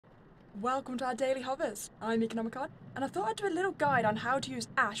Welcome to our daily hovers. I'm Meek, and I thought I'd do a little guide on how to use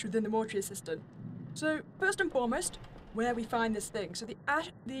ash within the mortuary assistant. So first and foremost, where we find this thing. So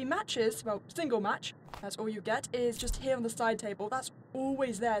the matches, well, single match, that's all you get, is just here on the side table. That's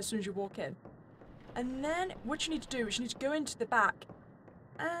always there as soon as you walk in. And then what you need to do is you need to go into the back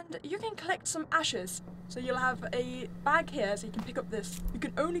and you can collect some ashes. So you'll have a bag here, so you can pick up this. You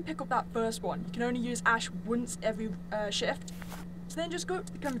can only pick up that first one. You can only use ash once every shift. So then just go up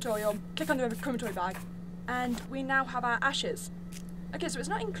to the crematorium, click on the crematory bag, and we now have our ashes. Okay, so it's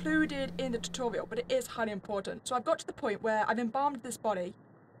not included in the tutorial, but it is highly important. So I've got to the point where I've embalmed this body.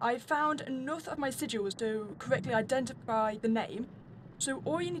 I've found enough of my sigils to correctly identify the name. So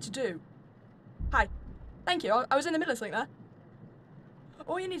all you need to do... Hi. Thank you, I was in the middle of something there.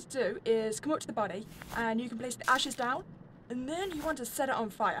 All you need to do is come up to the body, and you can place the ashes down, and then you want to set it on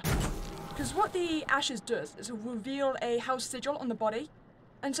fire. Because what the ashes does is reveal a house sigil on the body,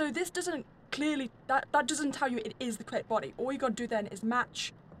 and so this doesn't clearly, that doesn't tell you it is the correct body. All you got to do then is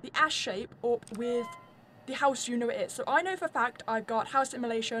match the ash shape up with the house you know it is. So I know for a fact I've got house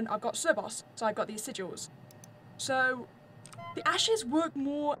immolation, I've got Cerbos, so I've got these sigils. So the ashes work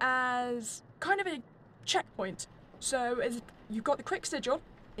more as kind of a checkpoint. So as you've got the correct sigil,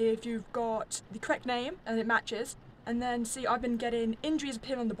 if you've got the correct name and it matches, and then see I've been getting injuries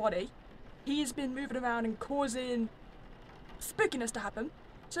appear on the body. He's been moving around and causing spookiness to happen,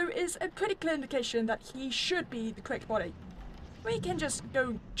 so it's a pretty clear indication that he should be the correct body. We can just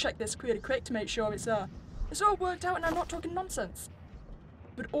go check this really quick to make sure it's all worked out and I'm not talking nonsense.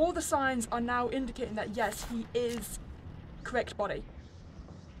 But all the signs are now indicating that yes, he is the correct body.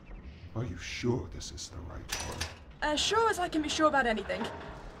 Are you sure this is the right one? As sure as I can be sure about anything.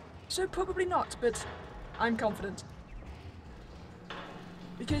 So probably not, but I'm confident.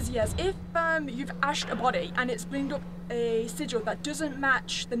 Because yes, if you've ashed a body and it's bringed up a sigil that doesn't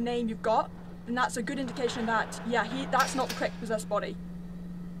match the name you've got, then that's a good indication that, yeah, that's not the correct possessed body.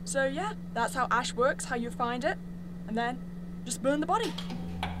 So yeah, that's how ash works, how you find it, and then just burn the body.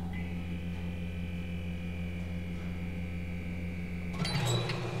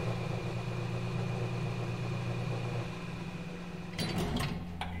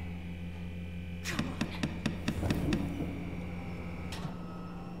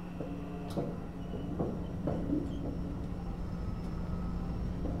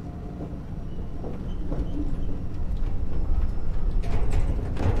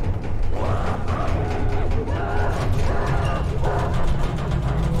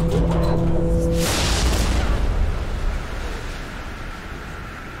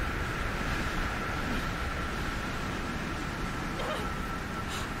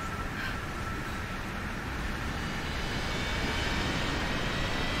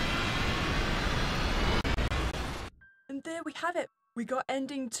 And there we have it. We got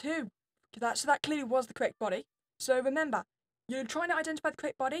ending 2. So that clearly was the correct body. So remember, you're trying to identify the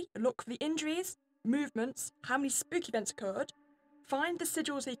correct body, look for the injuries, movements, how many spooky events occurred, find the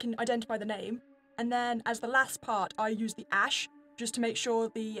sigils so you can identify the name, and then as the last part, I use the ash just to make sure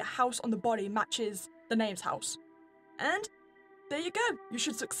the house on the body matches the name's house. And there you go. You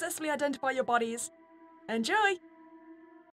should successfully identify your bodies. Enjoy!